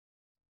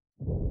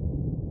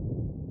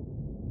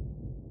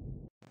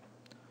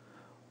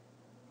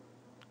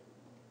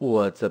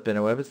What's up,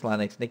 interweb? It's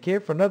Linexnick here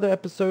for another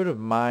episode of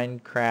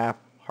Minecraft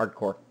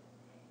Hardcore.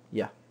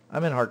 Yeah,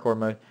 I'm in hardcore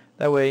mode.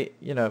 That way,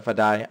 you know, if I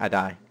die, I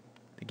die.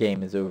 The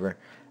game is over.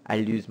 I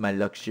lose my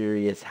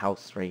luxurious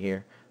house right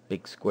here.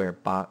 Big square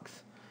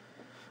box.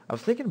 I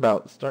was thinking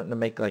about starting to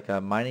make like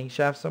a mining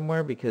shaft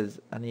somewhere because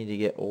I need to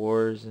get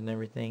ores and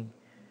everything.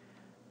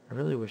 I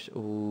really wish...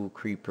 Ooh,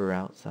 creeper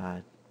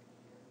outside.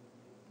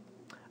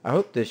 I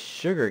hope this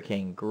sugar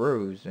cane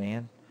grows,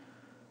 man.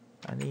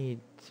 I need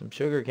some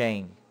sugar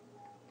cane.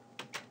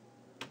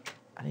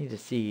 I need to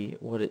see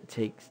what it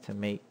takes to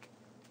make...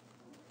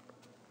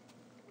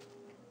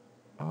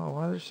 Oh,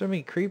 why are there so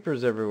many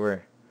creepers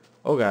everywhere?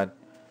 Oh, God.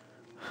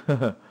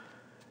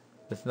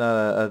 It's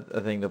not a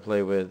thing to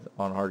play with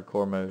on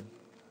hardcore mode.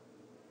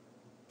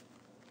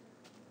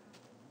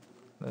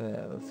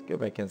 Yeah, let's go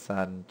back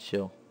inside and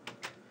chill.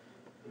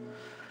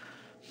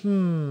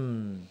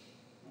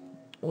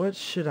 What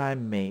should I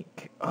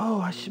make? Oh,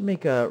 I should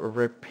make a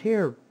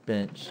repair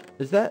bench.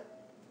 Is that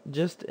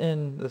just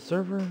in the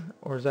server,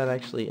 or is that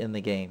actually in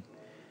the game?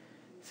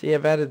 See,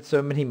 I've added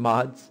so many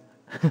mods.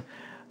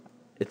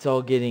 It's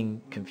all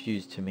getting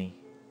confused to me.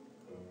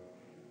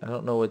 I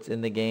don't know what's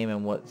in the game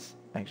and what's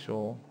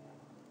actual,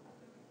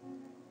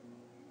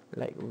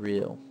 like,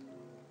 real.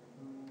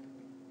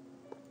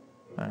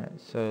 Alright,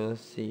 so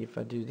let's see if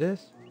I do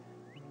this.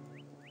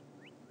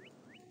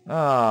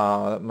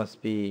 Oh, that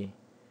must be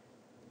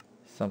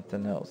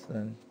something else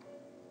then.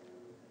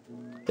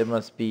 It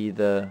must be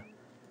the...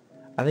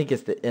 I think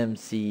it's the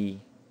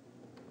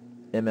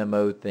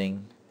MMO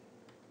thing.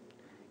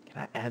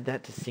 Can I add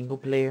that to single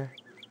player?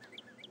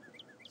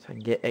 So I can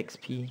get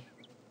XP.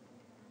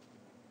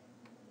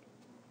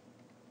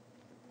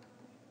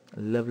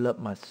 Level up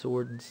my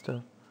sword and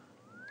stuff.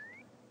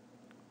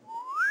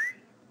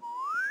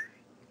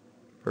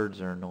 Birds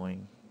are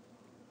annoying.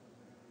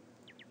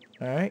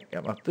 Alright,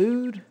 got my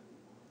food.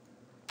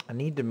 I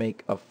need to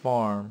make a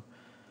farm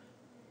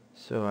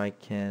so I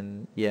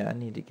can... Yeah, I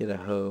need to get a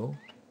hoe.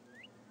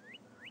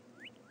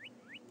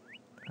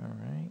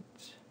 Alright.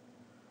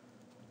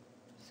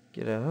 Let's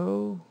get a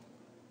hoe.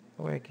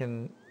 That way I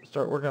can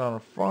start working on a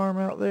farm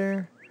out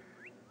there.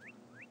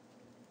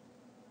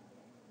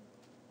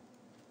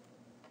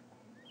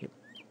 Yep.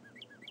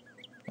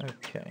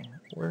 Okay.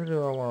 Where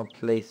do I want to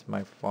place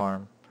my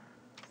farm?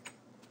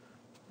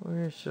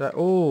 Where should I...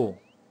 Oh!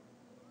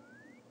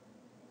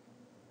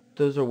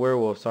 Those are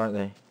werewolves, aren't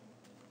they?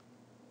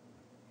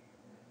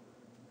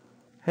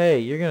 Hey,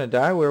 you're gonna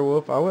die,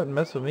 werewolf. I wouldn't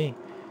mess with me.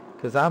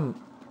 Because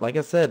I'm... Like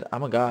I said,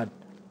 I'm a god.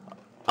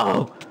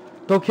 Oh!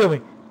 Don't kill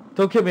me!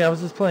 Don't kill me, I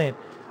was just playing.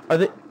 Are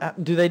they...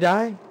 do they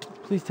die?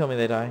 Please tell me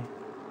they die.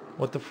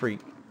 What the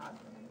freak?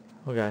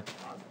 Oh, God.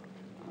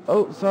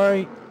 Oh,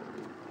 sorry.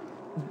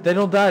 They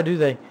don't die, do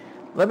they?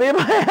 Let me in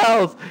my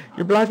house!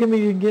 You're blocking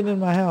me from getting in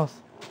my house.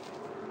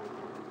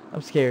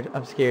 I'm scared.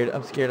 I'm scared.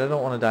 I'm scared. I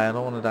don't want to die. I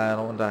don't want to die. I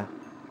don't want to die.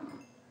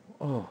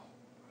 Oh.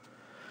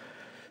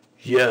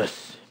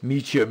 Yes.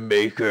 Meet your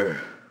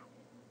maker.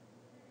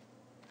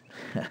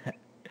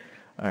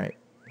 Alright.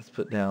 Let's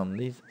put down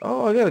these.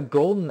 Oh, I got a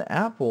golden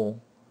apple.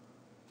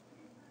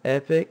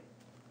 Epic.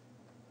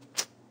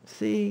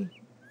 See?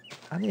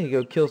 I need to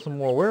go kill some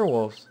more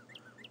werewolves.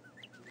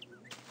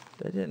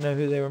 They didn't know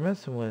who they were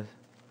messing with.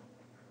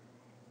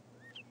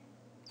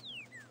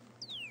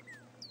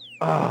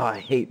 Oh, I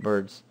hate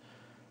birds.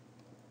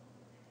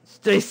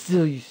 Stay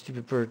still, you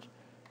stupid bird.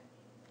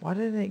 Why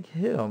didn't it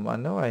hit him? I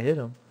know I hit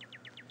him.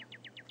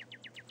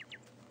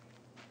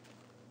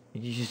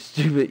 You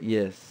stupid...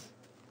 Yes.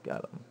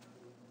 Got him.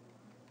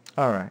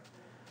 Alright.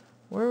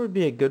 Where would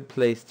be a good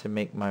place to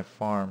make my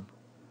farm?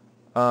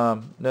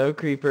 No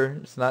creeper.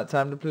 It's not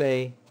time to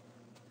play.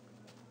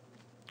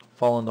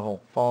 Fall in the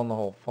hole. Fall in the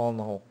hole. Fall in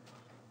the hole.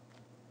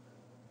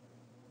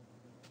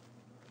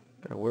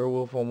 Got a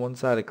werewolf on one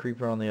side, a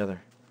creeper on the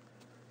other.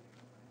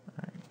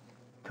 Alright.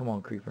 Come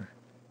on, creeper.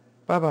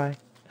 Bye-bye.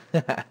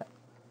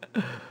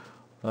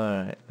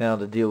 Alright, now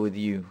to deal with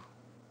you.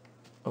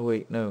 Oh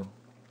wait, no.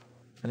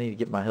 I need to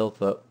get my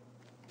health up.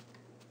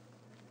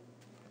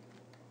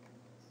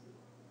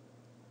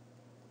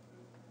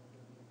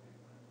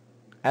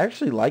 I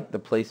actually like the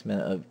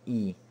placement of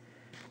E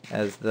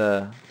as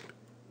the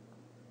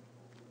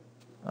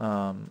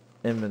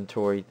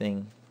inventory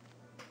thing.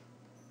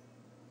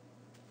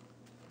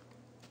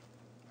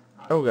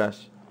 Oh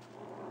gosh.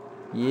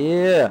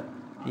 Yeah.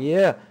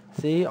 Yeah.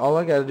 See, all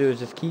I gotta do is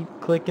just keep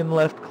clicking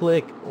left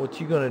click.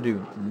 What you gonna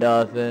do?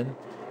 Nothing.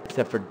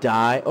 Except for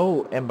die.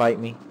 Oh, and bite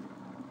me.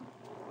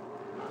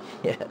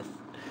 Yes.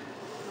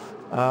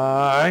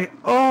 Alright.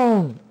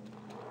 Oh!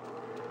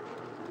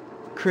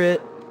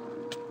 Crit.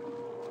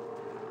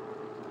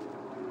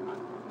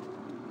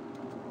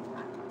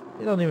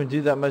 You don't even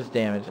do that much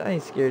damage. I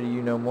ain't scared of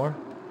you no more.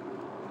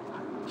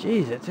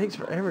 Jeez, it takes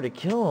forever to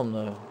kill him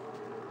though.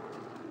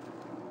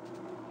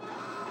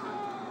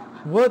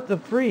 What the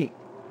freak?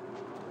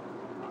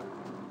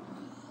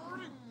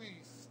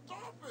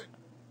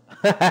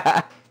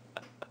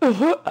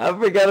 I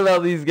forgot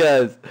about these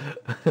guys.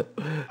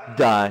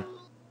 Die.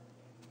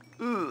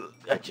 Ugh,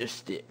 got your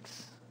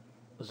sticks.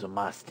 Those are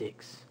my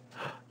sticks.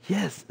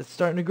 Yes, it's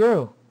starting to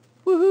grow.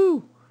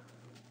 Woohoo!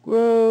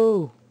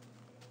 Grow.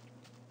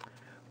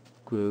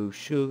 Grow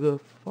sugar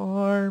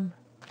farm.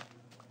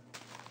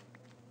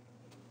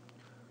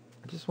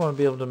 I just want to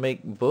be able to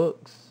make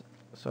books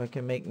so I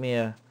can make me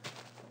a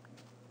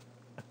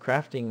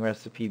crafting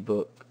recipe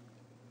book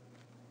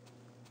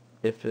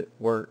if it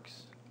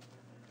works.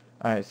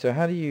 Alright, so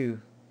how do you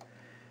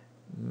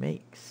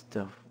make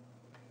stuff?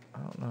 I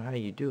don't know how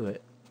you do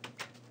it.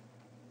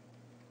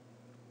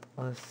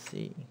 Let's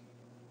see.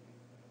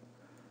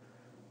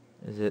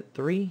 Is it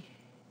 3?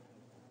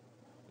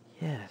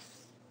 Yes.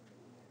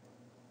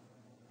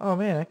 Oh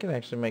man, I can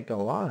actually make a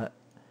lot.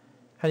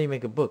 How do you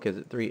make a book? Is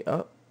it 3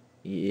 up?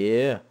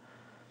 Yeah.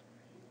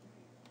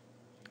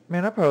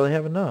 Man, I probably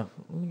have enough.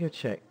 Let me go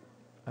check.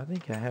 I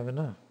think I have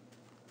enough.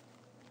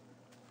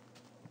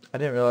 I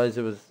didn't realize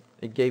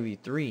it gave you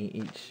 3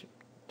 each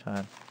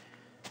time.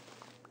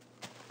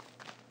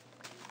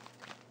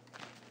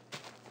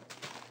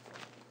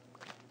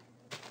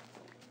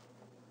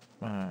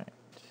 Alright.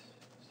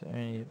 Is there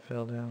any that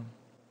fell down?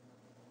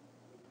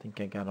 I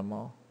think I got them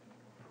all.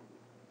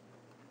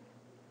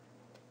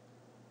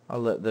 I'll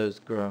let those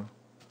grow.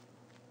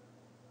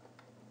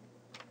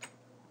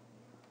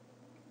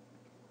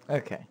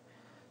 Okay.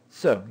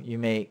 So, you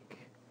make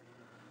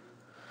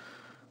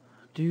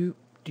doop,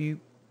 doop,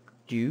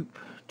 doop,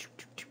 doop,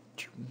 doop,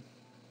 doop,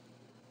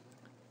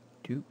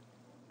 doop,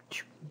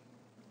 doop.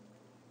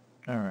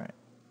 Alright.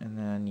 And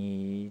then I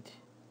need...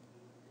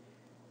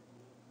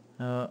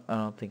 I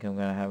don't think I'm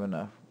gonna have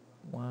enough.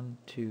 1,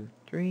 2,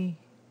 3.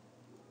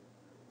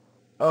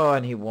 Oh,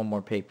 I need one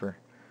more paper.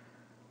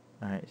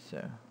 Alright,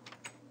 so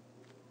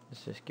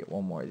let's just get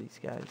one more of these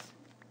guys.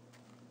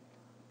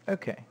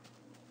 Okay.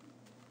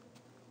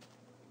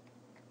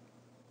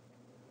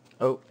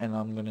 Oh, and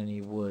I'm gonna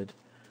need wood,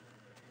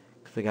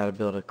 because I gotta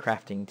build a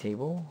crafting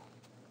table.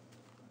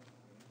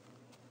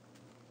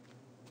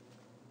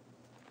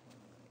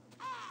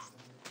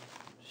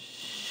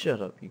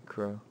 Shut up, you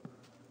crow.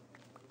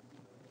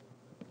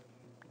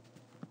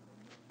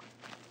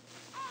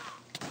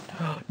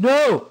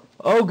 No!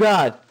 Oh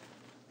god!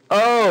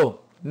 Oh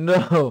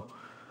no!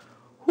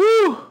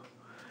 Whew!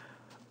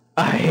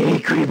 I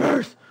hate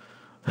creepers!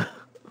 Was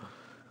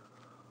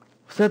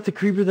that the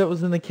creeper that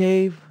was in the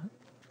cave?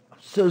 I'm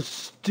so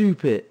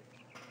stupid.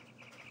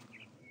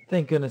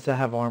 Thank goodness I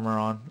have armor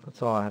on.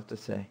 That's all I have to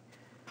say.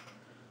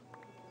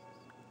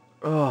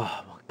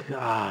 Oh my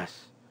gosh.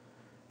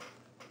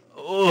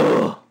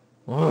 Oh!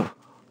 Oh.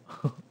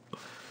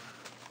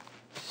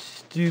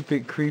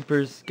 Stupid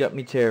creepers got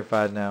me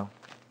terrified now.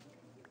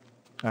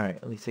 Alright,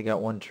 at least I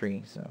got one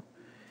tree, so.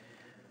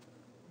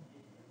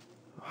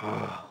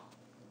 Oh.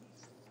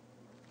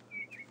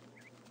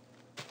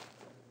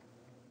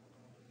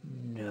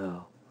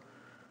 No.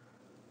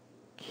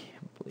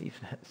 Can't believe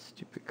that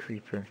stupid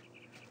creeper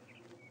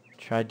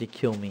tried to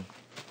kill me.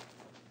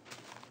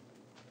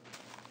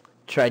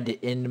 Tried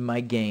to end my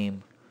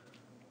game.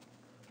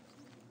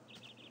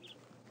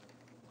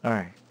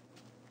 Alright.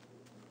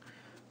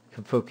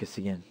 Can focus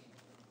again.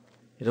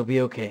 It'll be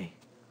okay.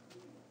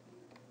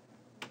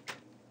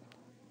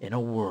 In a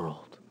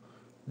world.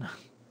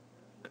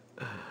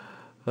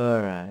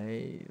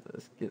 Alright,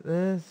 let's get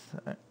this.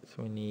 Alright,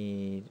 so we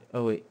need...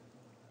 Oh wait,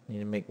 need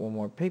to make one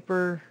more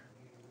paper.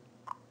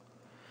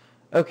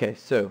 Okay,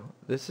 so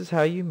this is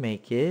how you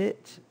make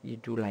it. You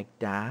do like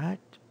that.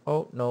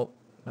 Oh, nope,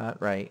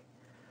 not right.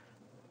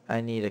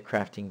 I need a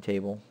crafting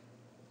table.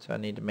 So I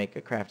need to make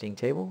a crafting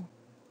table.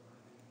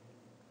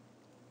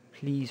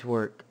 Please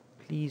work.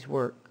 Please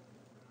work.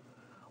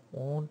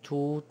 1,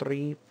 2,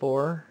 3,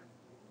 4.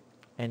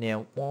 And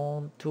then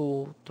 1,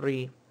 2,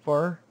 3,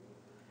 4.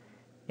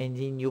 And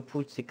then you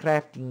put the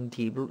crafting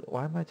table.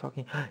 Why am I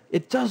talking?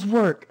 It does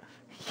work.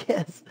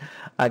 Yes.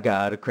 I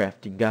got a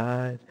crafting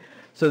guide.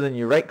 So then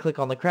you right click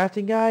on the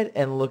crafting guide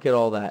and look at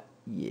all that.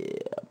 Yeah,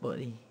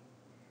 buddy.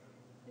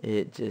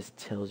 It just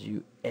tells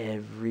you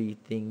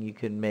everything you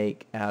can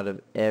make out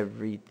of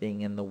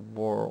everything in the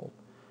world.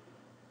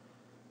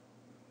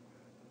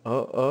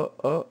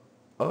 Oh.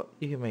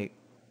 You can make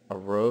a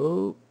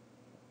rope,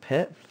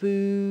 pet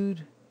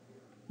food.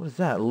 What is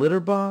that?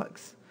 Litter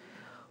box?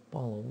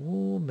 Ball of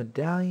wool,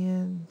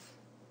 medallions.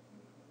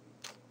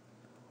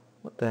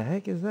 What the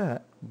heck is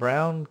that?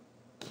 Brown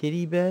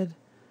kitty bed?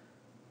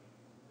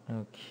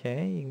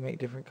 Okay, you can make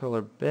different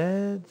color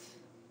beds.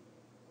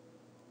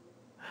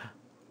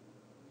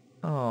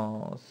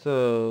 Oh,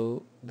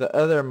 so the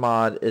other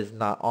mod is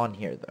not on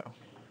here though.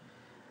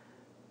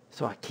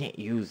 So I can't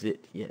use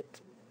it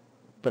yet.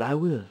 But I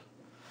will.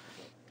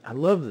 I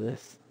love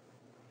this.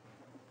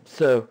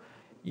 So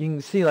you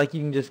can see, like,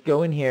 you can just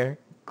go in here,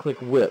 click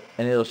whip,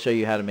 and it'll show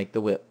you how to make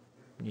the whip.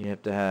 You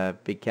have to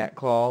have big cat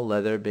claw,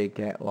 leather, big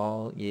cat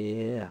claw,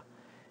 yeah.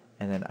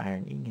 And then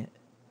iron ingot.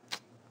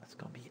 That's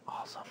going to be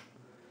awesome.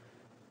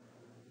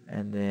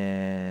 And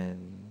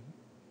then,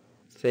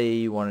 say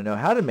you want to know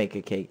how to make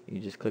a cake. You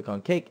just click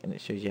on cake, and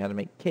it shows you how to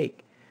make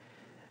cake.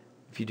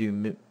 If you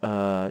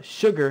do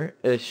sugar,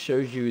 it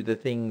shows you the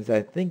things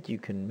I think you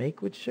can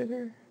make with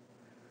sugar.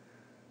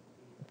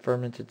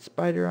 Fermented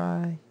spider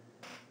eye,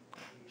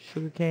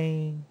 sugar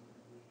cane,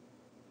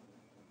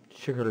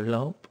 sugar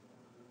lump.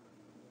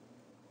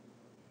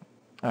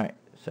 Alright,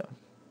 so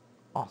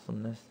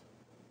awesomeness.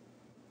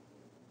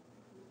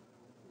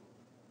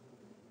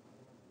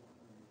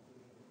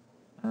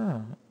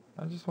 Oh,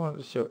 I just wanted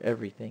to show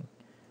everything.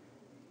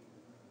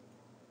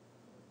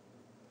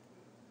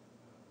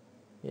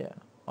 Yeah,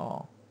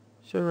 all.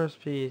 Show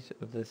recipes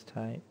of this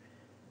type.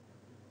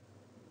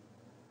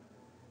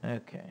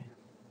 Okay.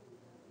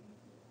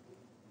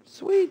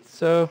 Sweet,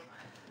 so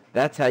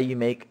that's how you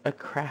make a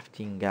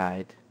crafting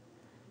guide.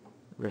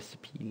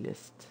 Recipe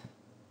list.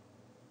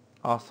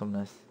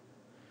 Awesomeness.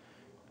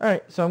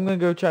 Alright, so I'm going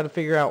to go try to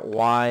figure out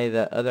why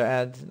the other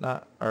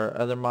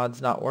other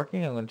mod's not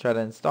working. I'm going to try to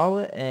install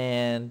it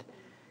and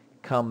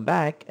come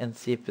back and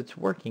see if it's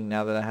working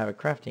now that I have a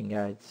crafting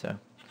guide. So,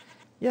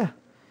 yeah.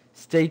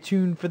 Stay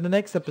tuned for the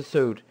next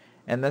episode.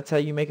 And that's how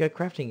you make a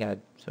crafting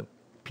guide. So,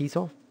 peace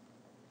off.